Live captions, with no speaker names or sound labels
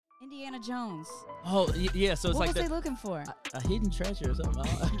Indiana Jones. Oh, yeah. So it's What like was they looking for? a hidden treasure or something.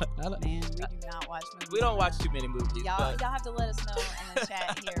 I don't, Man, we do not watch movies. we don't watch too many movies. Y'all but have to let us know in the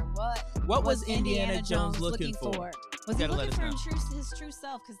chat here. What was Indiana Jones looking for? Was he Gotta let looking us for know. his true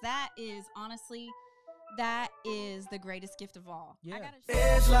self? Because that is honestly, that is the greatest gift of all. Yeah.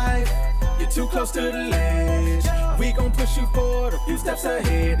 Edge life, you're too close to the ledge. We gon' push you forward a few steps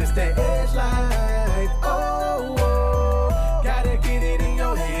ahead. It's that edge life. Oh, oh, gotta get it in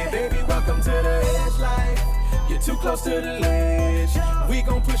your head, baby. Welcome to the edge life. You're too close to the ledge. We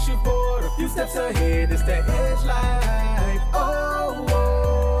gon' push you forward a few steps ahead. It's that edge life. Oh,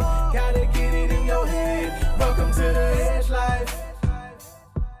 oh, gotta get it in your head. Welcome to the edge life.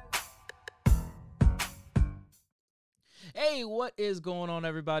 Hey, what is going on,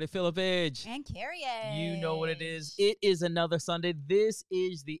 everybody? Philip Edge. And Carrie. You know what it is. It is another Sunday. This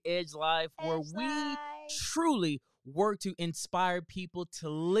is the Edge Life, where Edge we Life. truly work to inspire people to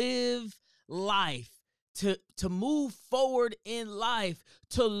live life, to move forward in life,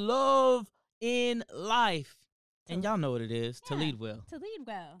 to love in life. And y'all know what it is, to Yeah, lead well. To lead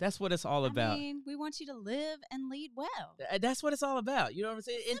well. That's what it's all about. I mean, we want you to live and lead well. That's what it's all about. You know what I'm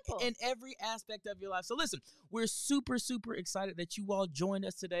saying? Simple. In every aspect of your life. So listen, we're super, super excited that you all joined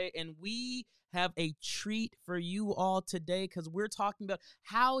us today. And we have a treat for you all today because we're talking about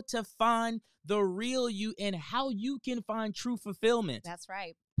how to find the real you and how you can find true fulfillment. That's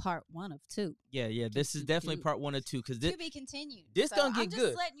right. Part 1 of 2. Yeah. This is definitely part 1 or 2 because To be continued. this So gonna get I'm good.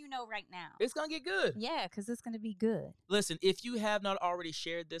 just letting you know right now. it's going to get good. Yeah, because it's going to be good. Listen, if you have not already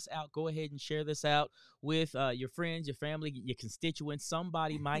shared this out, go ahead and share this out with your friends, your family, your constituents.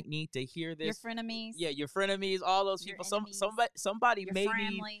 Somebody might need to hear this. Your frenemies. Yeah, your frenemies, all those Your people. enemies, Somebody your may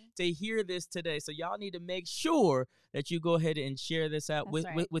need family. to hear this today. So y'all need to make sure that you go ahead and share this out That's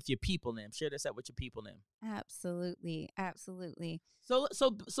right. with your people. Them share this out with your people. Them. Absolutely. Absolutely. So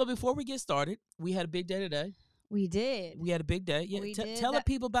before we get started, we had a big day today. We did. We had a big day. Yeah, We did tell the that-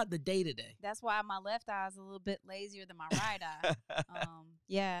 people about the day today. That's why my left eye is a little bit lazier than my right eye.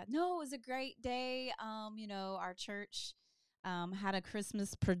 Yeah. No, it was a great day. Our church had a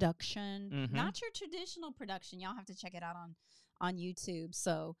Christmas production. Mhm. Not your traditional production. Y'all have to check it out on YouTube.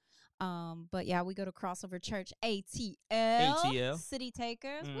 So, but yeah, we go to Crossover Church, ATL. City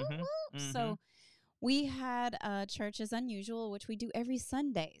Takers. Woo, Mhm, woo. So we had Church as Unusual, which we do every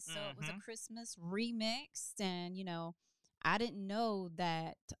Sunday. So it was a Christmas remix. And, I didn't know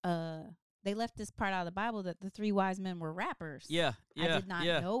that they left this part out of the Bible that the 3 wise men were rappers. Yeah. I did not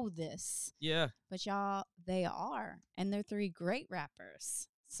know this. Yeah. But y'all, they are. And they're 3 great rappers.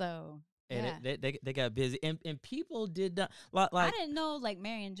 So, yeah. And they got busy. And people did not I like didn't know like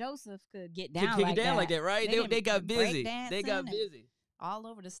Mary and Joseph could get kick down, it like, down that. like that, right? They They got can busy. break They got dancing and- busy. all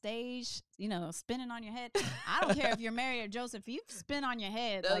over the stage, spinning on your head. I don't care if you're Mary or Joseph. You spin on your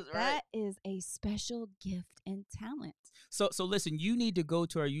head. That's Like right. that is a special gift and talent. So listen, you need to go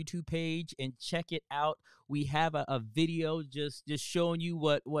to our YouTube page and check it out. We have a video just showing you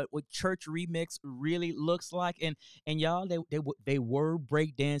what church remix really looks like, and y'all they were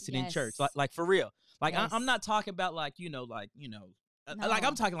breakdancing in church, Yes. like for real. Like Yes. I'm not talking about like like No.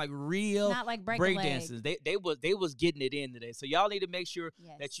 I'm talking like real Not like break break a leg. dances. They was getting it in today. So y'all need to make sure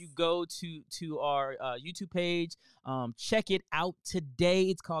that you Yes. go to our YouTube page. Check it out today.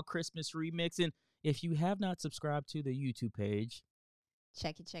 It's called Christmas Remix. And if you have not subscribed to the YouTube page,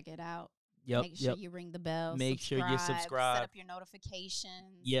 Check it out. yep, Make sure yep. you ring the bell. Make sure you subscribe. Set up your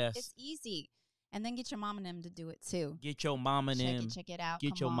notifications. Yes. It's easy. And then get your mom and them to do it too. Get your mom and them. Check it out.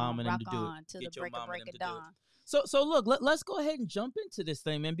 Get Come your on, mom and them rock to do it. on to Get the your break mom of and them break to of do it. dawn. So look, let's go ahead and jump into this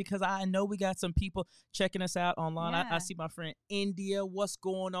thing, man, because I know we got some people checking us out online. I Yeah. see my friend India. What's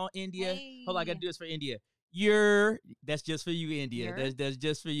going on, India? Hold on, I got to Hey. do this for India. That's just for you, India. You're? That's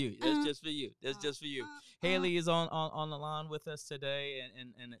just for you. That's Uh, just for you. That's just for you. Haley is on the line with us today,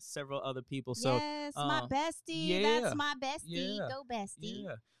 and several other people. So yes, my bestie. yeah, That's my bestie. yeah, Go bestie.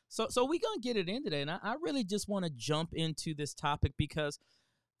 yeah. So we gonna get it in today, and I really just want to jump into this topic because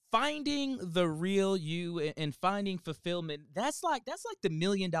finding the real you and finding fulfillment, that's like the $1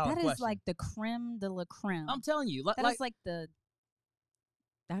 million That question. is like the creme de la creme. I'm telling you, That is like the.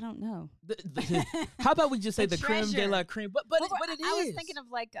 I don't know. how about we just say The the creme de la treasure. creme? But Well, it is. I was thinking of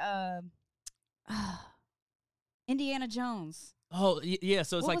like Indiana Jones. Oh yeah,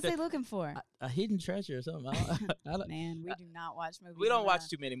 so it's What like was they looking for? a hidden treasure or something. I don't, Man, we do not watch movies. we don't in watch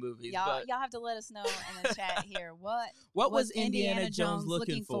the- too many movies. Y'all, but y'all have to let us know in the chat here. what was Indiana Jones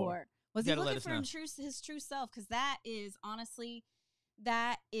looking for? Was You he gotta let looking us for know. his true self? Because that is honestly,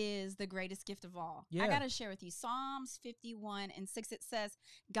 that is the greatest gift of all. Yeah. I got to share with you Psalms 51:6. It says,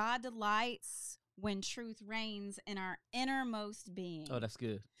 God delights when truth reigns in our innermost being. Oh, that's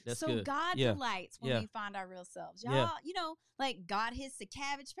good. That's so good. God Yeah. delights when Yeah. we find our real selves. Y'all, Yeah. you know, like God hits the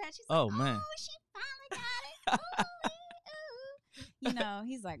cabbage patch. He's Oh, like, man. oh, she finally got it. Ooh. You know,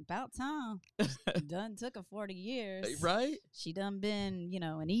 he's like, about time. Done took her 40 years. Right? She done been, you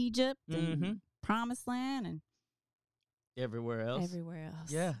know, in Egypt Mhm. and Promised Land and Everywhere else. everywhere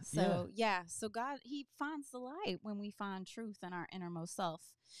else. Yeah, So so God, he finds the light when we find truth in our innermost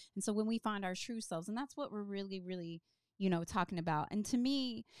self. And so when we find our true selves, and that's what we're really, really, you know, talking about. And to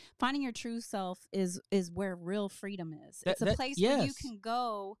me, finding your true self is where real freedom is. It's a place where you yes. can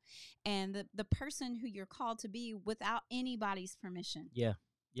go and the person who you're called to be without anybody's permission. Yeah.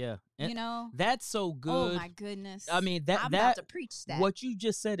 Yeah. And You know? that's so good. Oh my goodness. I mean, I'm about to preach that. what you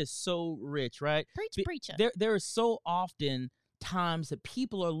just said is so rich, right? Preacher. There are so often times that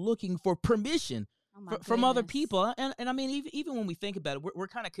people are looking for permission Oh my from other goodness. people, and I mean, even when we think about it, we're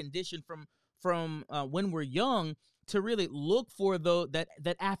kind of conditioned from when we're young to really look for that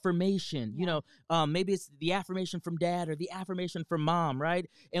affirmation. You Yeah. know, maybe it's the affirmation from dad or the affirmation from mom, right?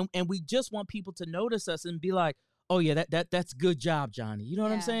 And we just want people to notice us and be like, oh yeah, that's good job, Johnny. You know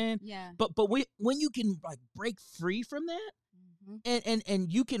what I'm Yeah, saying? Yeah. But when you can like break free from that, Mhm.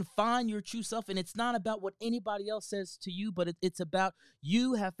 and you can find your true self, and it's not about what anybody else says to you, but it's about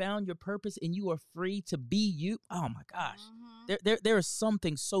you have found your purpose and you are free to be you. Oh my gosh, Mhm. there is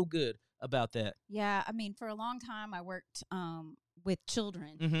something so good about that. Yeah, I mean, for a long time, I worked with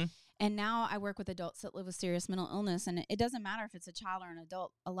children, Mm-hmm. and now I work with adults that live with serious mental illness. And it doesn't matter if it's a child or an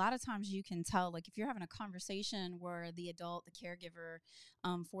adult. A lot of times, you can tell, like, if you're having a conversation where the adult, the caregiver,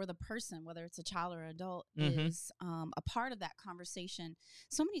 for the person, whether it's a child or an adult, Mhm. is a part of that conversation.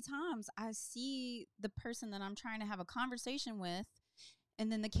 So many times, I see the person that I'm trying to have a conversation with,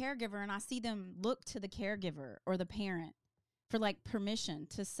 and then the caregiver, and I see them look to the caregiver or the parent for like permission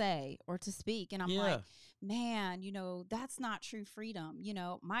to say or to speak. And I'm Yeah. like, man, you know, that's not true freedom. You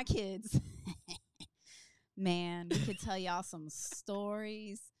know, my kids, man, we could tell y'all some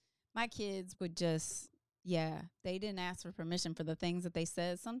stories. My kids would just, yeah, they didn't ask for permission for the things that they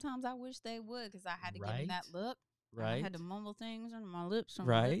said. Sometimes I wish they would, because I had to give them that Right. look. I Right. had to mumble things under my lips. On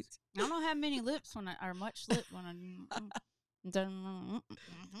my Right. lips. I don't have many lips or much lip when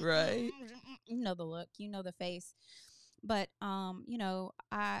Right. You know the look, you know the face. But you know,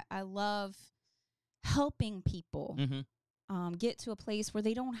 I love helping people Mm-hmm. get to a place where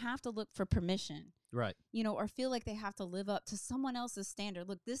they don't have to look for permission, Right. you know, or feel like they have to live up to someone else's standard.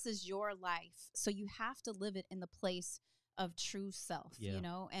 Look, this is your life, so you have to live it in the place of true self. Yeah. You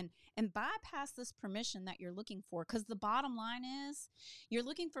know, and bypass this permission that you're looking for, because the bottom line is you're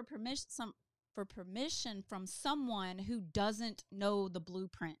looking for permission from someone who doesn't know the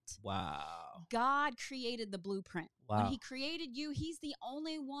blueprint. Wow. God created the blueprint. Wow. When he created you, he's the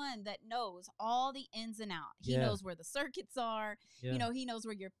only one that knows all the ins and outs. He Yeah. knows where the circuits are. Yeah. You know, he knows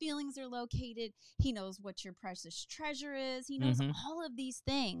where your feelings are located. He knows what your precious treasure is. He knows Mhm. all of these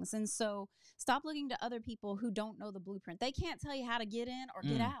things. And so stop looking to other people who don't know the blueprint. They can't tell you how to get in or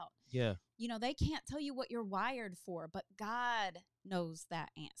get out. Yeah. You know, they can't tell you what you're wired for, but God knows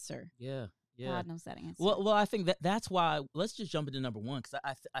that answer. Yeah. Yeah. God knows that answer. Well, I think that's why. Let's just jump into number one, because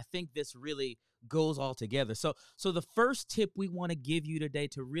I think this really goes all together. So the first tip we want to give you today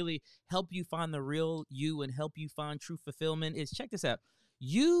to really help you find the real you and help you find true fulfillment is, check this out.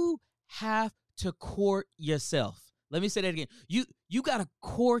 You have to court yourself. Let me say that again. You gotta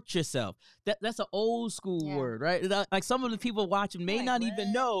court yourself. That's an old school Yeah. word, right? Like some of the people watching may Like, not even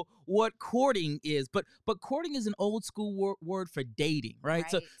what? know what courting is, but courting is an old school word for dating, right?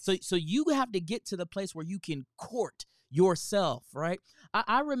 Right. So you have to get to the place where you can court yourself, right?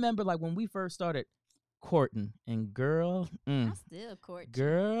 I remember like when we first started courting, and girl, I still court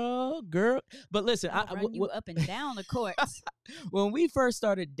you. girl. But listen, I'll run you up and down the courts. when we first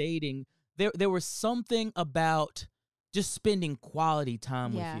started dating, there was something about just spending quality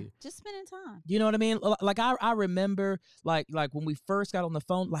time Yeah, with you. just spending time. You know what I mean? Like I remember like when we first got on the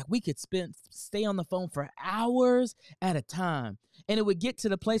phone, like we could stay on the phone for hours at a time. And it would get to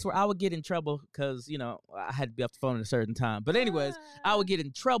the place where I would get in trouble because, you know, I had to be off the phone at a certain time. But anyways, I would get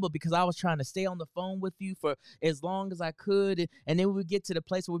in trouble because I was trying to stay on the phone with you for as long as I could. And then we would get to the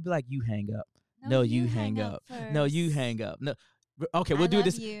place where we'd be like, you hang up. No, you hang up. No, you first. hang up. No. Okay, we'll I do love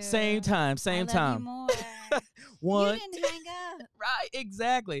this you. same time, I same love time. You more. One, You didn't hang up. right,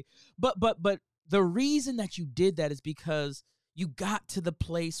 exactly. But the reason that you did that is because you got to the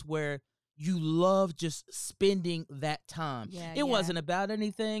place where you love just spending that time. Yeah, It wasn't about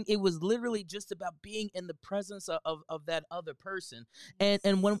anything. It was literally just about being in the presence of that other person.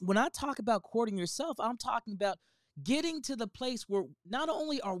 And when I talk about courting yourself, I'm talking about getting to the place where not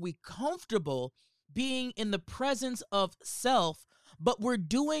only are we comfortable, being in the presence of self, but we're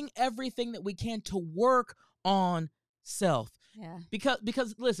doing everything that we can to work on self. Yeah.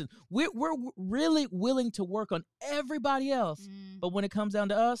 Because listen, we're really willing to work on everybody else, but when it comes down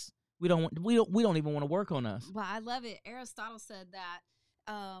to us, we don't even want to work on us. Well, I love it. Aristotle said that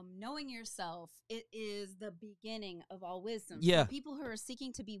knowing yourself, it is the beginning of all wisdom. Yeah. So people who are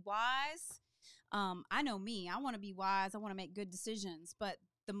seeking to be wise, I know me. I want to be wise. I want to make good decisions. But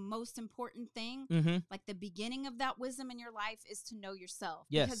the most important thing, like the beginning of that wisdom in your life, is to know yourself.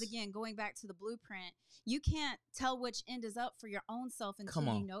 Yes. Because again, going back to the blueprint, you can't tell which end is up for your own self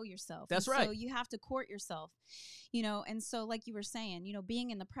until you know yourself. That's and right. So you have to court yourself, you know. And so, like you were saying, you know, being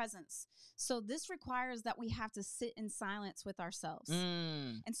in the presence. So this requires that we have to sit in silence with ourselves.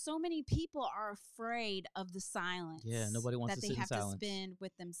 And so many people are afraid of the silence. Yeah, nobody wants to sit in silence. That they have to spend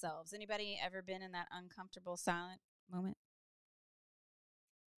with themselves. Anybody ever been in that uncomfortable silent moment?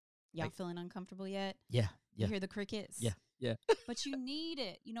 Y'all feeling uncomfortable yet? Yeah. You hear the crickets? Yeah. But you need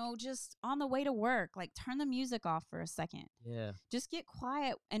it, you know, just on the way to work, like turn the music off for a second. Yeah. Just get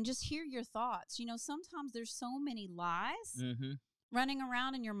quiet and just hear your thoughts. You know, sometimes there's so many lies running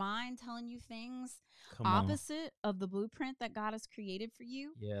around in your mind telling you things opposite of the blueprint that God has created for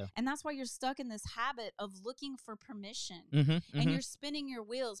you. Yeah. And that's why you're stuck in this habit of looking for permission. And you're spinning your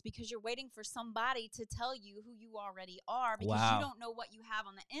wheels because you're waiting for somebody to tell you who you already are, because you don't know what you have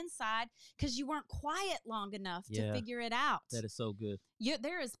on the inside because you weren't quiet long enough to figure it out. That is so good.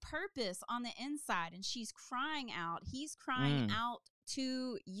 There is purpose on the inside, and she's crying out. He's crying out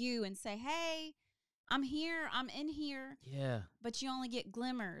to you and say, hey, I'm here. I'm in here. Yeah. But you only get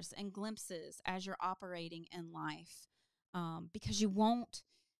glimmers and glimpses as you're operating in life, because you won't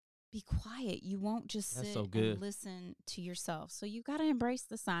be quiet. You won't just sit and listen to yourself. So you've got to embrace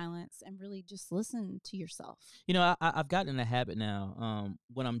the silence and really just listen to yourself. You know, I've gotten in a habit now.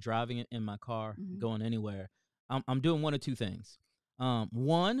 When I'm driving in my car, going anywhere, I'm doing one or two things.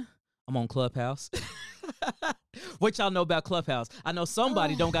 One, I'm on Clubhouse. What y'all know about Clubhouse? I know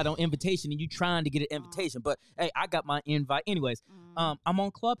somebody don't got no invitation and you trying to get an invitation, but hey, I got my invite. Anyways, I'm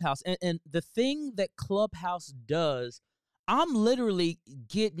on Clubhouse, and the thing that Clubhouse does, I'm literally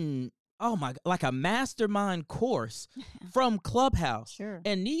getting, like a mastermind course from Clubhouse. Sure.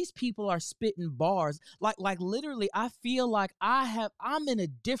 And these people are spitting bars. Like literally, I feel like I'm in a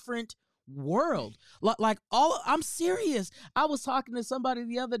different world. I'm serious. I was talking to somebody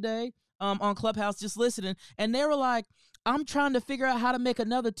the other day on Clubhouse, just listening, and they were like, I'm trying to figure out how to make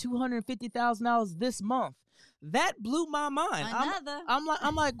another $250,000 this month. That blew my mind.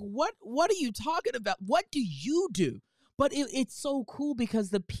 I'm like, what are you talking about? What do you do? But it's so cool because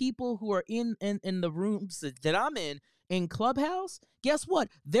the people who are in the rooms that I'm in Clubhouse, guess what?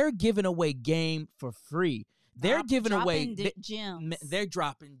 They're giving away game for free. They're giving away gems. They're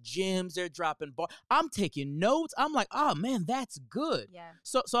dropping gems. They're dropping bars. I'm taking notes. I'm like, oh man, that's good. Yeah.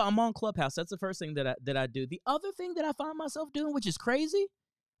 So I'm on Clubhouse. That's the first thing that I do. The other thing that I find myself doing, which is crazy,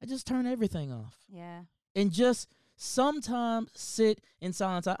 I just turn everything off. Yeah. And just sometimes sit in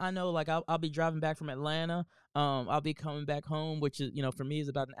silence. I know, like I'll be driving back from Atlanta. I'll be coming back home, which is, you know, for me is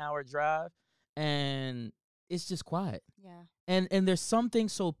about an hour drive, and it's just quiet. Yeah. And there's something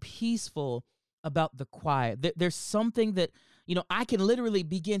so peaceful about the quiet. There's something that, you know, I can literally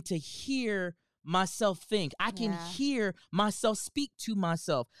begin to hear myself think. I can hear myself speak to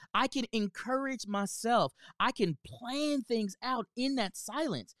myself. I can encourage myself. I can plan things out in that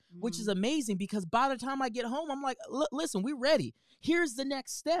silence, which is amazing, because by the time I get home, I'm like, listen, we're ready. Here's the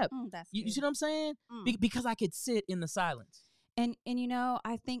next step. You see what I'm saying? Because I could sit in the silence. And you know,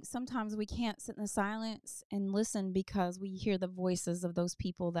 I think sometimes we can't sit in the silence and listen because we hear the voices of those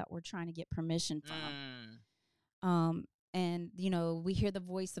people that we're trying to get permission from. And, you know, we hear the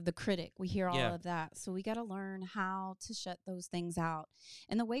voice of the critic. We hear all of that. So we got to learn how to shut those things out.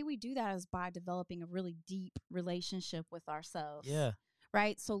 And the way we do that is by developing a really deep relationship with ourselves. Yeah.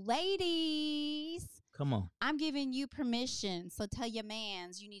 Right? So ladies, come on, I'm giving you permission. So tell your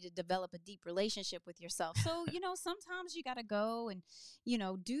mans you need to develop a deep relationship with yourself. So, you know, sometimes you got to go and, you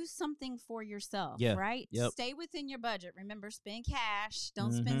know, do something for yourself, right? Yep. Stay within your budget. Remember, spend cash.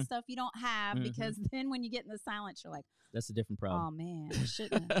 Don't spend stuff you don't have, because then when you get in the silence, you're like, that's a different problem. Oh man, I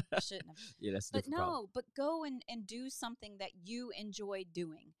shouldn't have. Yeah, that's a different problem. But go and do something that you enjoy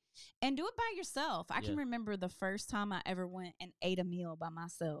doing. And do it by yourself. I can remember the first time I ever went and ate a meal by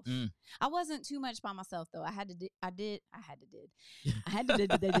myself. I wasn't too much by myself though. I had to. It's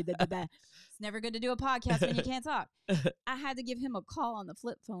never good to do a podcast when you can't talk. I had to give him a call on the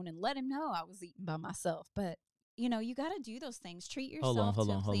flip phone and let him know I was eating by myself. But you know, you got to do those things. Treat yourself. Hold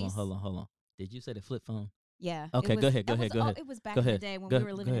on. Did you say the flip phone? Yeah. Okay, go ahead. It was back in the day when we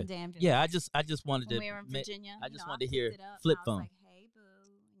were living in Danville. Yeah, I just wanted when to. we were in Virginia. I just wanted to hear flip phone. Like, hey, boo.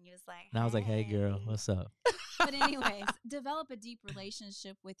 And you was like, And I was like, hey, girl, what's up? But anyways, develop a deep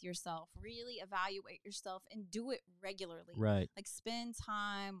relationship with yourself. Really evaluate yourself and do it regularly. Right. Like spend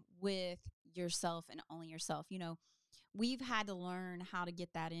time with yourself and only yourself. You know, we've had to learn how to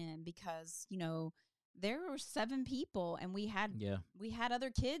get that in because, you know, there were 7 people and we had other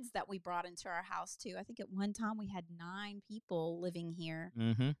kids that we brought into our house too. I think at one time we had 9 people living here.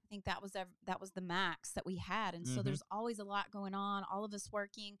 Mm-hmm. I think that was the max that we had. And so there's always a lot going on, all of us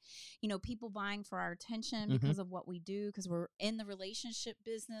working, you know, people vying for our attention because of what we do, because we're in the relationship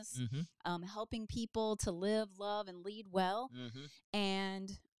business, helping people to live, love, and lead well. And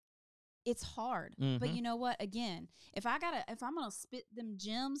it's hard. But you know what? Again, if I'm going to spit them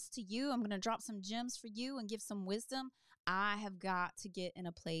gems to you, I'm going to drop some gems for you and give some wisdom. I have got to get in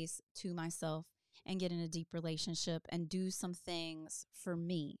a place to myself and get in a deep relationship and do some things for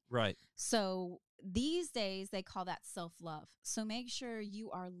me. Right. So these days they call that self-love. So make sure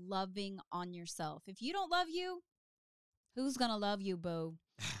you are loving on yourself. If you don't love you, who's going to love you, boo?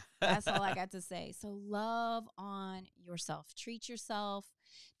 That's all I got to say. So love on yourself. Treat yourself.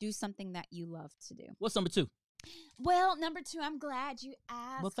 Do something that you love to do. What's number 2? Well, number 2, I'm glad you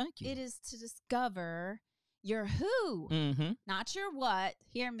asked. Well, thank you. It is to discover your who, not your what.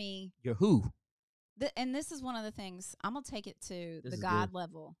 Hear me. Your who. And this is one of the things. I'm going to take it to the God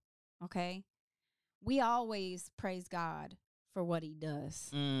level, okay? We always praise God for what he does.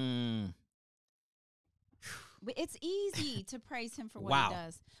 It's easy to praise him for what he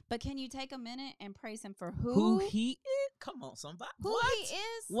does. But can you take a minute and praise him for who he is? Come on, somebody. Who he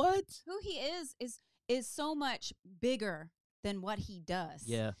is? What? Who he is so much bigger than what he does.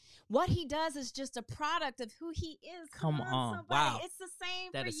 Yeah. What he does is just a product of who he is. Come on. Somebody. Wow. It's the same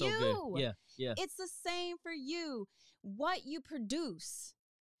that for is you. So good. Yeah. It's the same for you. What you produce,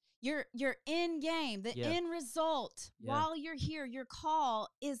 your end game, the end result, while you're here, your call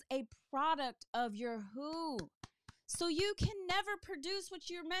is a product of your who. So you can never produce what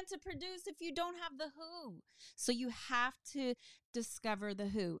you're meant to produce if you don't have the who. So you have to discover the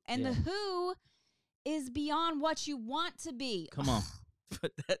who. And the who is beyond what you want to be. Come on.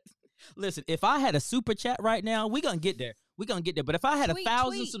 Listen, if I had a super chat right now, we're going to get there. But if I had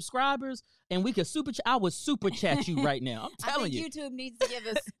 1,000 subscribers and we could super chat, I would super chat you right now. I'm telling you. I think YouTube needs to give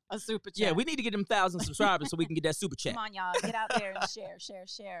us a super chat. Yeah, we need to get them 1,000 subscribers so we can get that super chat. Come on, y'all. Get out there and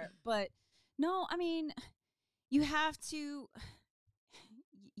share. But no, I mean, you have to,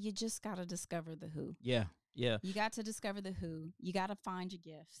 you just got to discover the who. Yeah. You got to discover the who. You got to find your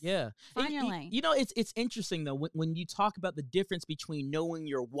gifts. Yeah. Find your lane. You know, it's interesting, though, when you talk about the difference between knowing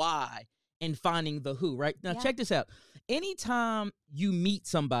your why and finding the who, right? Now, check this out. Anytime you meet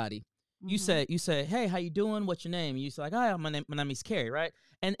somebody, you say, hey, how you doing? What's your name? And you say, like, oh, my name is Carrie, right?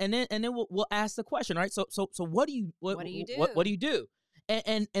 And then we'll ask the question, right? So what do you do? What do you do?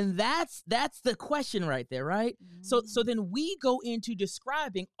 And that's the question right there, right? So then we go into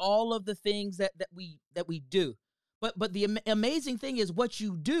describing all of the things that we do. But the amazing thing is what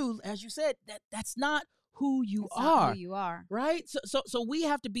you do, as you said, that's not who you are. Not who you are. Right? So we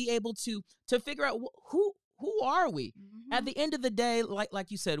have to be able to figure out who are we? At the end of the day, like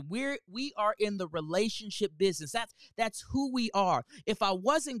you said, we are in the relationship business. That's who we are. If I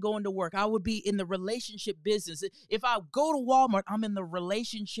wasn't going to work, I would be in the relationship business. If I go to Walmart, I'm in the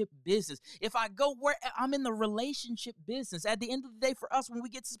relationship business. If I go where, I'm in the relationship business. At the end of the day, for us, when we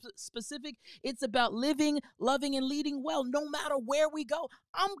get specific, it's about living, loving, and leading well. No matter where we go,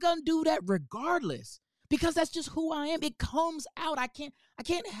 I'm gonna do that regardless because that's just who I am. It comes out. I can't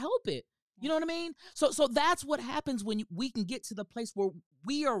help it. You know what I mean? So that's what happens when we can get to the place where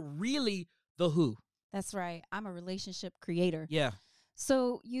we are really the who. That's right. I'm a relationship creator. Yeah.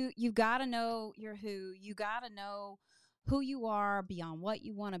 So you got to know your who. You got to know who you are beyond what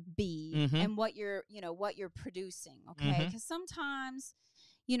you want to be and what you're producing, okay? Cuz sometimes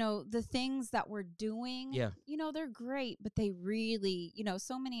the things that we're doing, they're great, but they really,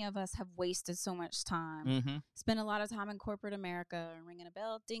 so many of us have wasted so much time, spent a lot of time in corporate America, ringing a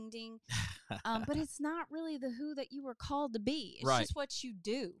bell, ding, ding. But it's not really the who that you were called to be. It's just what you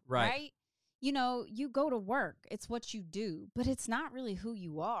do, right? You go to work, it's what you do, but it's not really who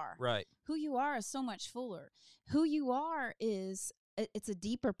you are. Right. Who you are is so much fuller. Who you are it's a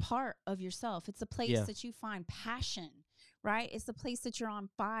deeper part of yourself. It's a place that you find passion. Right? It's the place that you're on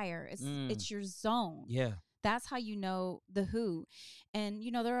fire. It's your zone. Yeah. That's how you know the who. And,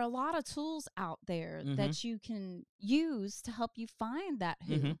 there are a lot of tools out there that you can use to help you find that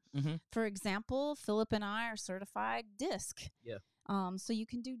who. For example, Philip and I are certified DISC. Yeah. So you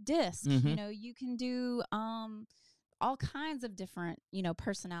can do DISC, Mhm. you can do all kinds of different,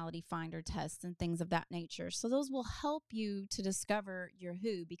 personality finder tests and things of that nature. So those will help you to discover your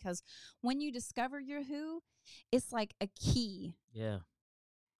who, because when you discover your who, it's like a key. Yeah.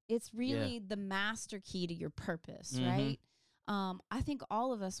 It's really the master key to your purpose, Mhm. right? I think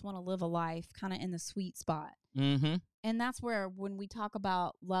all of us want to live a life kind of in the sweet spot. Mm-hmm. And that's where when we talk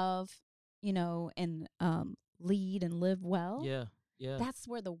about love, and lead and live well, Yeah. Yeah. that's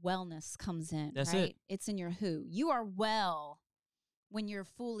where the wellness comes in, That's right? it. It's in your who. You are well when you're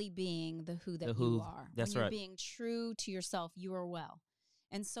fully being the who that The who, you are. that's when you're right. being true to yourself, you are well.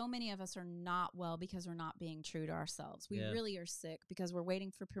 And so many of us are not well because we're not being true to ourselves. We really are sick because we're waiting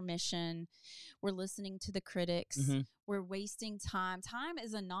for permission. We're listening to the critics. Mhm. We're wasting time. Time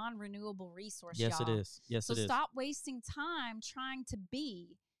is a non-renewable resource, Yes, y'all. it is. Yes, So it is. stop wasting time trying to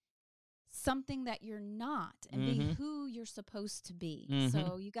be something that you're not and be Mhm. who you're supposed to be. Mhm.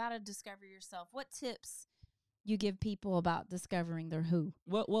 So you got to discover yourself. What tips you give people about discovering their who?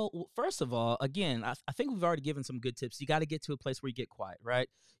 Well, first of all, again, I think we've already given some good tips. You got to get to a place where you get quiet, right?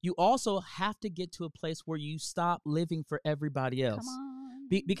 You also have to get to a place where you stop living for everybody else. Come on.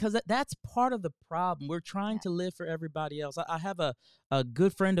 Because that's part of the problem. We're trying to live for everybody else. I have a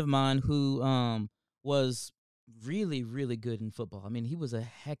good friend of mine who was really, really good in football. I mean, he was a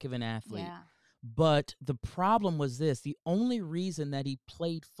heck of an athlete. Yeah. But the problem was this. The only reason that he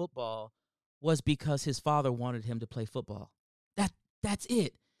played football was because his father wanted him to play football. That's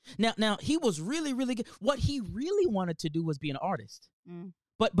it. Now he was really, really good. What he really wanted to do was be an artist. Mm.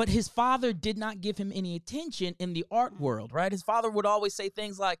 But his father did not give him any attention in the art world, right? His father would always say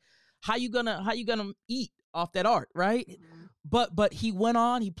things like, how you gonna eat off that art, right? Mm-hmm. But he went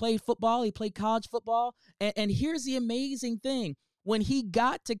on, he played football, he played college football, and here's the amazing thing. When he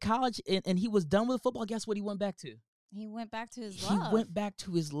got to college and he was done with football, guess what he went back to? He went back to his love. He went back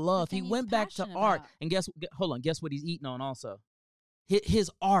to his love. The He thing he's went back to passionate art. about. And guess what he's eating on also?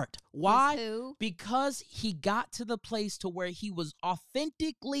 His art. Why? His who? Because he got to the place to where he was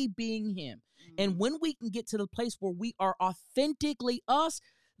authentically being him. And when we can get to the place where we are authentically us,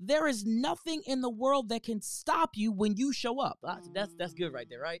 there is nothing in the world that can stop you when you show up. That's good right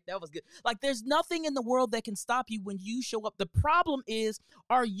there, right? That was good. Like, there's nothing in the world that can stop you when you show up. The problem is,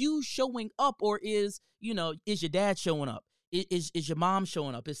 are you showing up, or is your dad showing up? Is your mom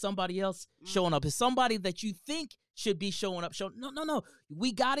showing up? Is somebody else showing up? Is somebody that you think should be showing up? No.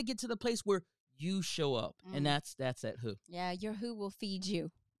 We got to get to the place where you show up, and that's that who. Yeah, your who will feed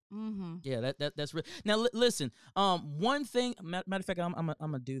you. Mm-hmm. Yeah, that's real. Now listen. One thing. Matter of fact, I'm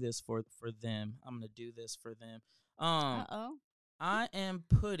gonna do this for them. I'm gonna do this for them. I am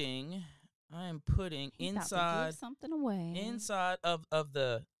putting He's about to inside give something away. inside of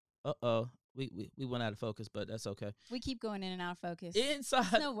the. We went out of focus, but that's okay. We keep going in and out of focus.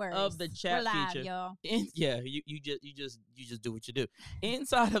 Inside No worries. of the chat We're live, feature, y'all. you just do what you do.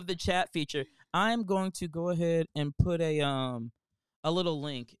 Inside of the chat feature, I'm going to go ahead and put a little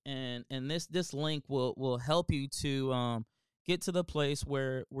link, and this link will help you to get to the place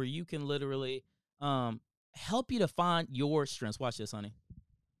where you can literally help you to find your strengths. Watch this, honey.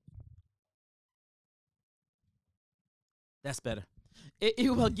 That's better.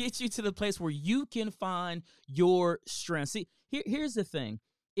 It will get you to the place where you can find your strengths. See, here's the thing.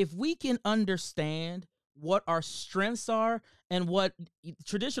 If we can understand what our strengths are and what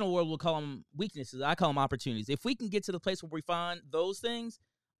traditional world will call them weaknesses, I call them opportunities. If we can get to the place where we find those things,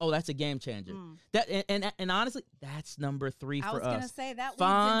 that's a game changer. That and honestly, that's number 3 for us. I was gonna say that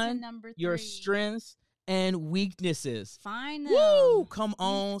find leads into number 3. your strengths and weaknesses. Find them. Woo! Come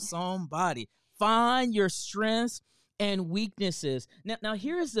on, somebody. Find your strengths and weaknesses. Now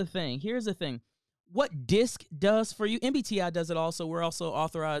here's the thing. What DISC does for you, MBTI does it also. We're also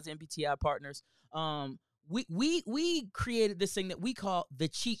authorized MBTI partners. We created this thing that we call the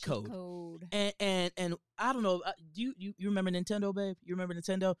cheat code. And I don't know. Do you remember Nintendo, babe? You remember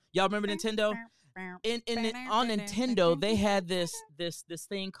Nintendo? Y'all remember Nintendo? On Nintendo, they had this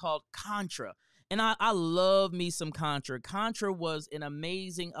thing called Contra. And I love me some Contra. Contra was an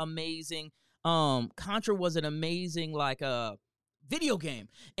amazing video game.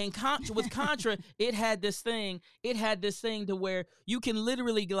 And with Contra, it had this thing to where you can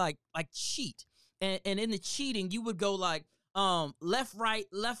literally like cheat. And in the cheating, you would go like left, right,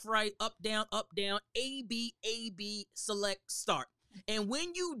 up, down, A, B, select, start. And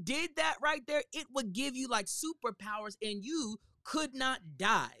when you did that right there, it would give you like superpowers, and you could not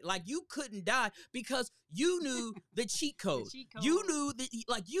die. Like, you couldn't die because you knew the cheat code. You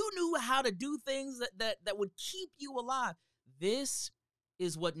knew how to do things that would keep you alive. This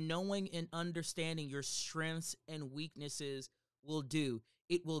is what knowing and understanding your strengths and weaknesses will do,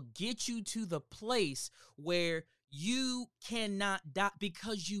 it will get you to the place where you cannot die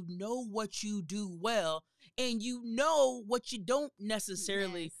because you know what you do well and you know what you don't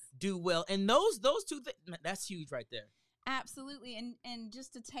necessarily Yes. do well. And those two things, that's huge right there. Absolutely, and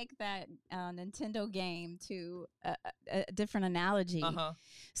just to take that Nintendo game to a different analogy. Uh-huh.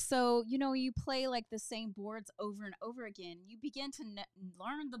 So you play like the same boards over and over again. You begin to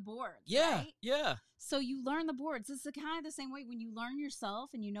learn the boards. Yeah, right? yeah. So you learn the boards. It's kind of the same way when you learn yourself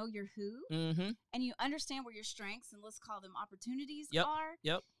and you know your who, Mm-hmm. and you understand where your strengths and let's call them opportunities Yep, are.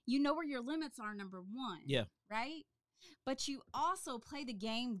 yep. You know where your limits are. Number one. Yeah. Right. But you also play the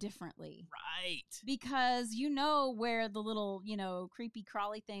game differently. Right. Because you know where the little, creepy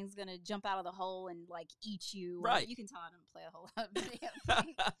crawly thing's going to jump out of the hole and, like, eat you. Right. You can tell I don't play a whole lot of video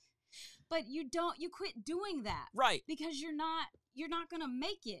games. But you quit doing that. Right. Because you're not going to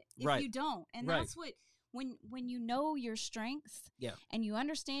make it if Right. you don't. And Right. that's what, when you know your strengths Yeah. and you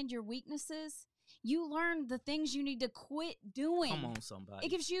understand your weaknesses, you learn the things you need to quit doing. Come on, somebody. It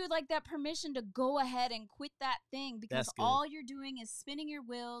gives you like that permission to go ahead and quit that thing because That's good. all you're doing is spinning your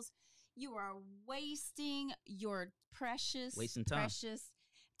wheels. You are wasting your Wasting time. precious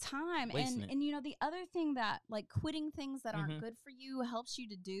time. Wasting it. And the other thing that like quitting things that aren't Mhm. good for you helps you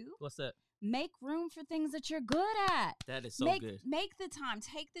to do, What's that? make room for things that you're good at. That is so make good. make the time.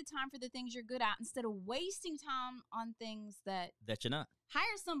 Take the time for the things you're good at instead of wasting time on things that That you're not.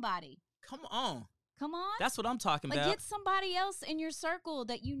 hire somebody. Come on. Come on. That's what I'm talking Like, about. get somebody else in your circle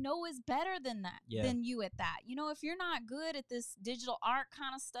that you know is better than that, Yeah. than you at that. If you're not good at this digital art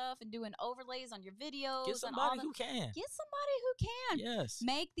kind of stuff and doing overlays on your videos, Get and all somebody who can. get somebody who can. Yes.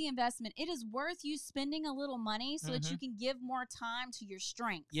 Make the investment. It is worth you spending a little money so that you can give more time to your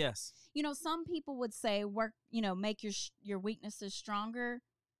strengths. Yes. Some people would say work, make your weaknesses stronger.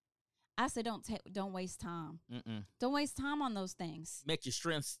 I say don't waste time. Mm-mm. Don't waste time on those things. Make your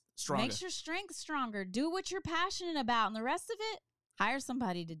strengths stronger. Makes your strength stronger. Do what you're passionate about, and the rest of it, hire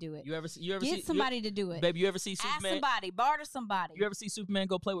somebody to do it. You ever Get see somebody to do it. Baby, you ever see Ask Superman? somebody. Barter somebody. You ever see Superman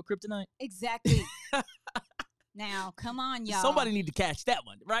go play with Kryptonite? Exactly. Now, come on, y'all. Somebody need to catch that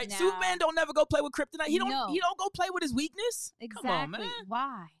one, right? No. Superman don't never go play with Kryptonite. He don't. No. He don't go play with his weakness. Exactly. Come on, man.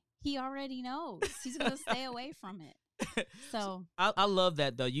 Why? He already knows. He's going to stay away from it. So I love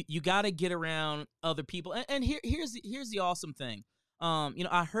that though. You got to get around other people, and here's the awesome thing.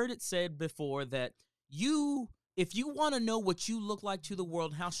 I heard it said before that if you want to know what you look like to the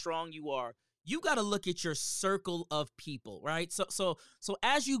world, how strong you are, you got to look at your circle of people, right? So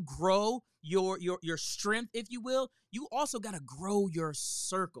as you grow your strength, if you will, you also got to grow your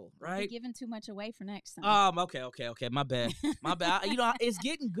circle, right? you're giving too much away for next time. Okay. My bad. It's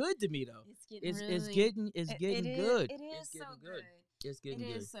getting good to me though. It's getting good. It is so good. It's getting good.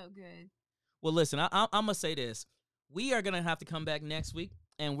 It is so good. Well, listen, I'm gonna say this: we are gonna have to come back next week,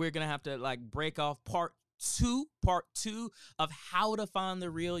 and we're gonna have to break off part two of how to find the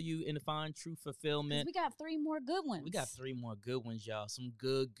real you and find true fulfillment. We got 3 more good ones. We got 3 more good ones, y'all. Some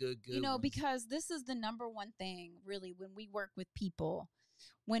good ones. Because this is the number one thing, really, when we work with people.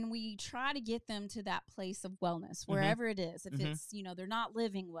 When we try to get them to that place of wellness, wherever it is, if it's, they're not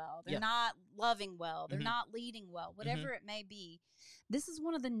living well, they're not loving well, they're not leading well, whatever it may be, this is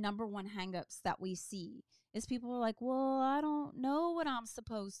one of the number one hangups that we see is people are like, well, I don't know what I'm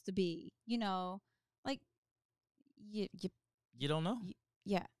supposed to be. You don't know?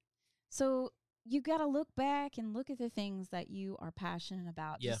 Yeah. So you got to look back and look at the things that you are passionate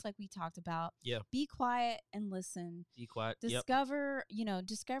about, just like we talked about. Yeah. Be quiet and listen. Be quiet. Discover,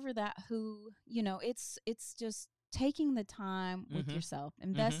 discover that who, it's just taking the time with yourself,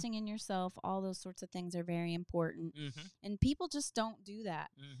 investing in yourself. All those sorts of things are very important. And people just don't do that.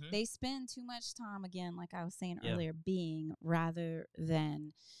 They spend too much time, again, like I was saying earlier, being rather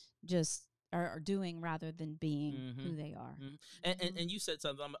than just or doing rather than being who they are. And you said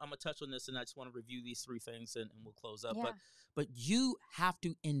something. I'm gonna touch on this, and I just want to review these 3 things, and we'll close up. Yeah. But you have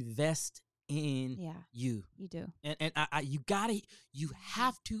to invest in you. You do. And you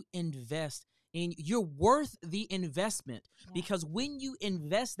have to invest in. You're worth the investment because when you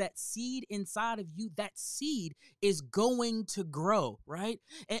invest that seed inside of you, that seed is going to grow, right?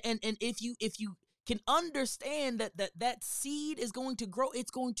 And if you can understand that seed is going to grow, it's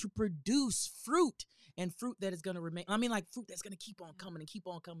going to produce fruit, and fruit that is going to remain. Fruit that's going to keep on coming and keep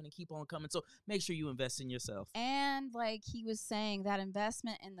on coming and keep on coming. So make sure you invest in yourself. And like he was saying, that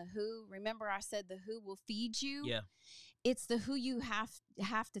investment in the who, remember I said the who will feed you? Yeah. it's the who you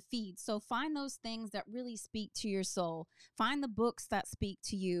have to feed. So find those things that really speak to your soul. Find the books that speak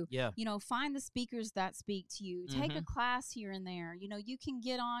to you. Yeah. You know, find the speakers that speak to you. Take a class here and there. You know, you can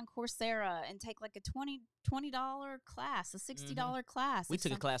get on Coursera and take like a $20 class, a $60 class. We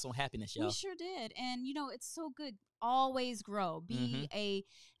took a class on happiness, y'all. We sure did. And you know, it's so good. Always grow. Be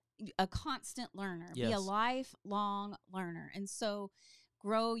a constant learner. Yes. Be a lifelong learner. And so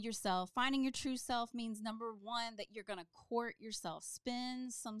grow yourself. Finding your true self means, number one, that you're going to court yourself.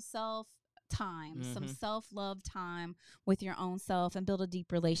 Spend some self-time, some self-love time with your own self and build a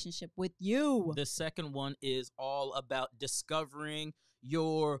deep relationship with you. The second one is all about discovering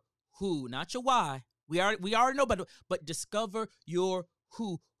your who, not your why. We already know, but discover your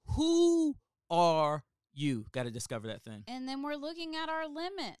who. Who are you? Got to discover that thing. And then we're looking at our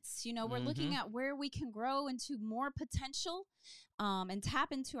limits. You know, we're looking at where we can grow into more potential, and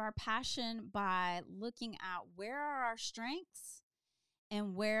tap into our passion by looking at where are our strengths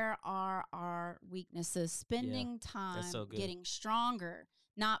and where are our weaknesses. Spending time getting stronger,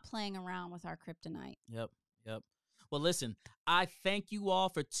 not playing around with our kryptonite. Yep. Well, listen, I thank you all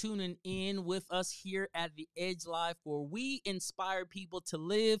for tuning in with us here at The Edge Life, where we inspire people to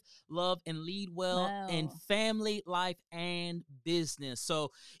live, love, and lead well in family, life, and business.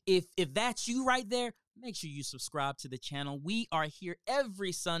 So if that's you right there, make sure you subscribe to the channel. We are here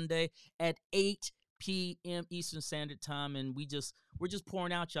every Sunday at 8 p.m. Eastern Standard Time, and we're just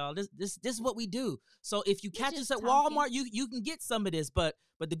pouring out, y'all. This is what we do. So if you catch us at Walmart, you can get some of this, but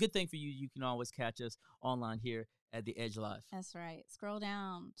the good thing for you can always catch us online here at The Edge Life. That's right. Scroll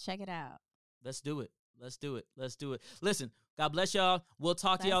down, check it out. Let's do it. Listen, God bless y'all. We'll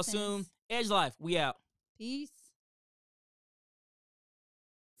talk to y'all soon. Edge Life, we out. Peace.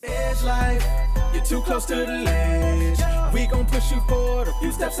 Edge Life, you're too close to the ledge. We gon' push you forward a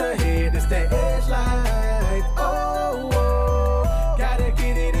few steps ahead. It's that Edge Life. Oh, gotta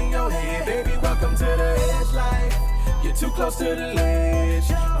get it in your head, baby. Welcome to the Edge Life. You're too close to the ledge.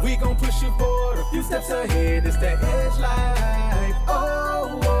 We gon' push you forward a few steps ahead. It's that Edge Life. Oh.